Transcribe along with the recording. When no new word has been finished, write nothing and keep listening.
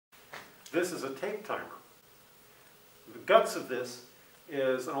This is a tape timer. The guts of this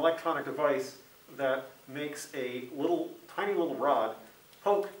is an electronic device that makes a tiny little rod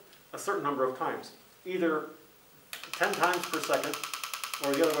poke a certain number of times, either 10 times per second,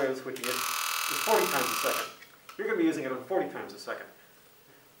 or the other way of switching it is 40 times a second. You're going to be using it on 40 times a second.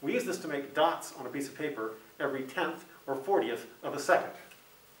 We use this to make dots on a piece of paper every 10th or 40th of a second.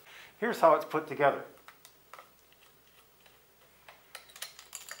 Here's how it's put together.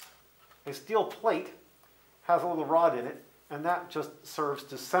 A steel plate has a little rod in it, and that just serves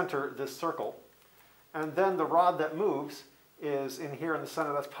to center this circle. And then the rod that moves is in here in the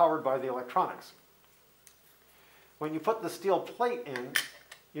center, that's powered by the electronics. When you put the steel plate in,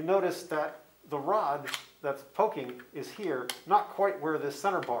 you notice that the rod that's poking is here, not quite where this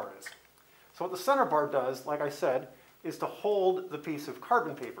center bar is. So what the center bar does, like I said, is to hold the piece of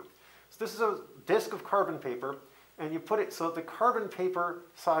carbon paper. So this is a disc of carbon paper, and you put it so that the carbon paper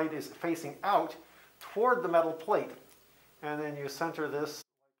side is facing out toward the metal plate. And then you center this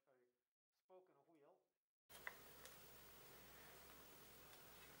like a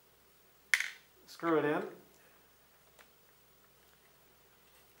spoke in a wheel. Screw it in.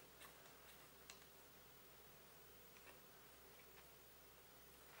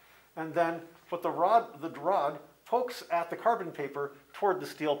 And then put the rod pokes at the carbon paper toward the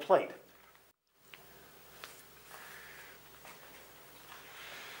steel plate.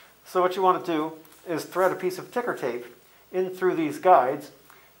 So what you want to do is thread a piece of ticker tape in through these guides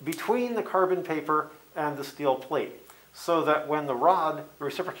between the carbon paper and the steel plate, so that when the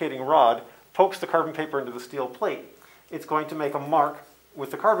reciprocating rod, pokes the carbon paper into the steel plate, it's going to make a mark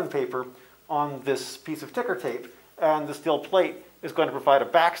with the carbon paper on this piece of ticker tape, and the steel plate is going to provide a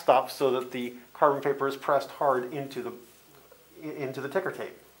backstop so that the carbon paper is pressed hard into the ticker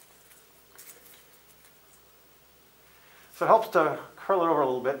tape. So it helps to curl it over a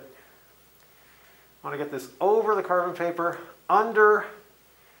little bit. I want to get this over the carbon paper, under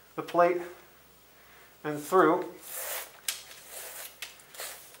the plate, and through.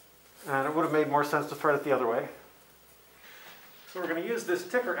 And it would have made more sense to thread it the other way. So we're going to use this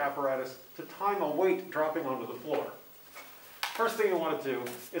ticker apparatus to time a weight dropping onto the floor. First thing you want to do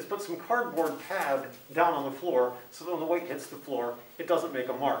is put some cardboard pad down on the floor so that when the weight hits the floor, it doesn't make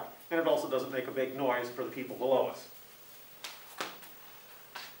a mark. And it also doesn't make a big noise for the people below us.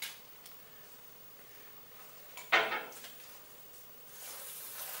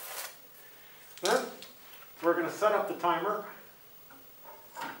 Then we're going to set up the timer.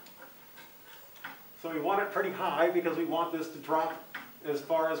 So we want it pretty high because we want this to drop as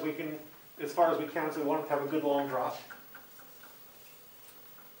far as we can, so we want it to have a good long drop.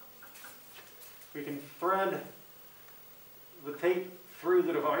 We can thread the tape through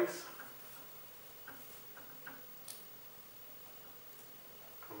the device.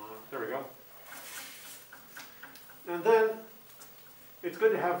 Come on, there we go. And then it's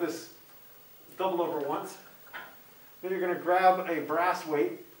good to have this double over once. Then you're going to grab a brass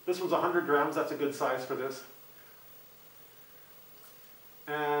weight. This one's 100 grams, that's a good size for this.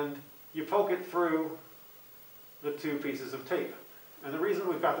 And you poke it through the two pieces of tape. And the reason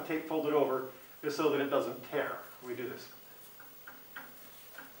we've got the tape folded over is so that it doesn't tear. We do this.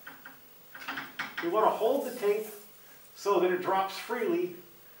 We want to hold the tape so that it drops freely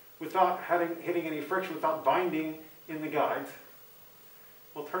without hitting any friction, without binding in the guides.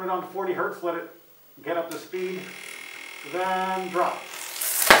 We'll turn it on to 40 hertz, let it get up to speed, then drop.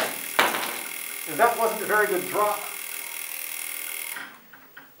 And that wasn't a very good drop.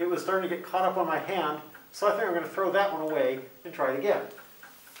 It was starting to get caught up on my hand, so I think I'm going to throw that one away and try it again.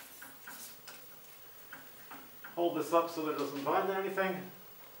 Hold this up so that it doesn't bind to anything.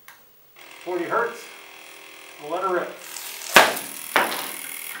 40 hertz, and let her rip.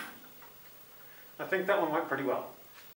 I think that one went pretty well.